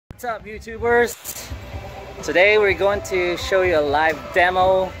What's up, YouTubers? Today we're going to show you a live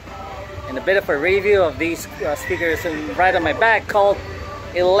demo and a bit of a review of these speakers right on my back called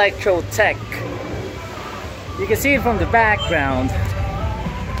Electrotec. You can see it from the background.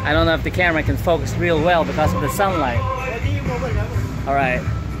 I don't know if the camera can focus real well because of the sunlight. Alright.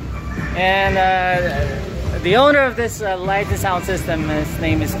 And the owner of this light and sound system, his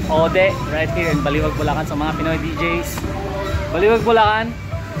name is Ode, right here in Baliwag, Bulacan, sa mga Pinoy DJs. Baliwag, Bulacan.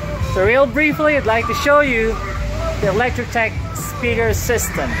 So real briefly, I'd like to show you the Electrotec speaker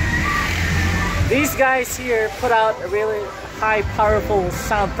system. These guys here put out a really high powerful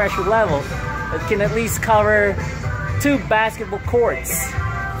sound pressure level that can at least cover 2 basketball courts,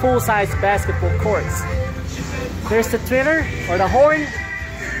 full-size basketball courts. There's the tweeter or the horn.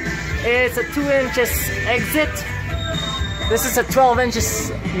 It's a 2 inches exit. This is a 12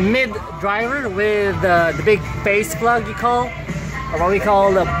 inches mid driver with the big face plug you call, or what we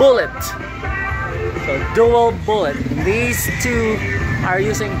call the bullet. So dual bullet. These two are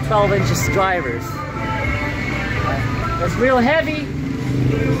using 12 inches drivers. It's real heavy.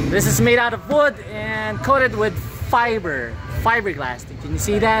 This is made out of wood and coated with fiberglass. Can you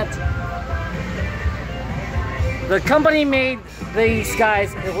see that? The company made these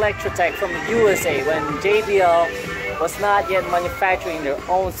guys Electrotec from the USA when JBL was not yet manufacturing their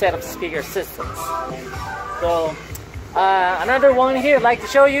own set of speaker systems. So another one here, I'd like to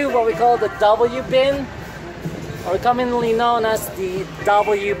show you what we call the W bin, or commonly known as the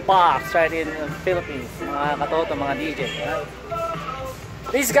Wbox, right, in the Philippines. Mga katoto, mga DJ.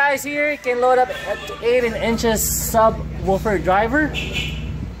 Right? These guys here can load up at 18 inches subwoofer driver,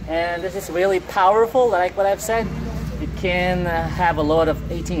 and this is really powerful. Like what I've said, it can have a load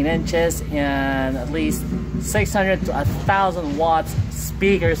of 18 inches and at least 600 to 1,000 watts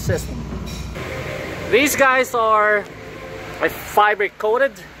speaker system. These guys are fiber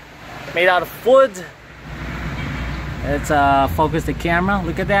coated, made out of wood. Let's focus the camera.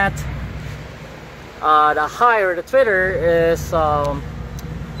 Look at that. The high, or the tweeter, is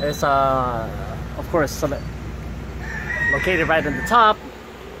of course located right on the top.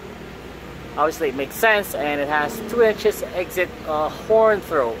 Obviously it makes sense, and it has 2 inches exit horn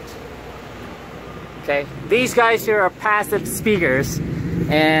throat. Okay, these guys here are passive speakers,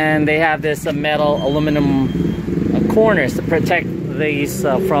 and they have this metal aluminum corners to protect these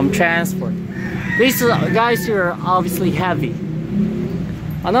from transport. These guys here are obviously heavy.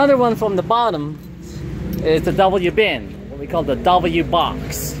 Another one from the bottom is the W bin, what we call the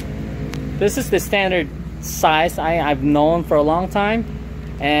Wbox. This is the standard size I've known for a long time,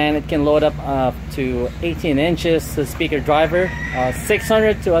 and it can load up to 18 inches the speaker driver,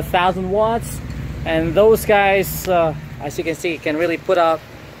 600 to 1,000 watts, and those guys, as you can see, can really put out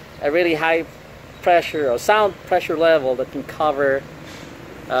a really high pressure or sound pressure level that can cover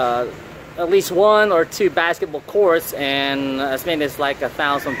at least 1 or 2 basketball courts, and as many as like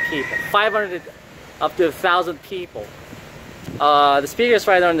 1,000 people, 500 up to 1,000 people. The speakers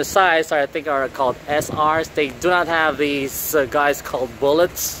right on the sides I think are called SRs. They do not have these guys called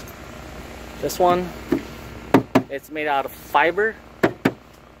bullets. This one, it's made out of fiber,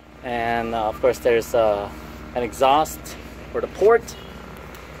 and of course there's an exhaust for the port.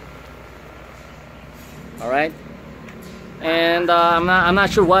 All right, and I'm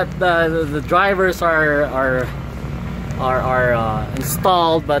not sure what the drivers are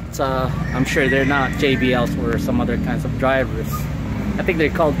installed, but I'm sure they're not JBLs or some other kinds of drivers. I think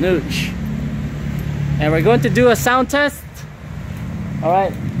they're called Nooch. And we're going to do a sound test. All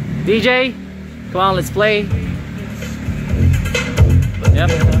right, DJ, come on, let's play.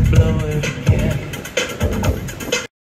 Yep.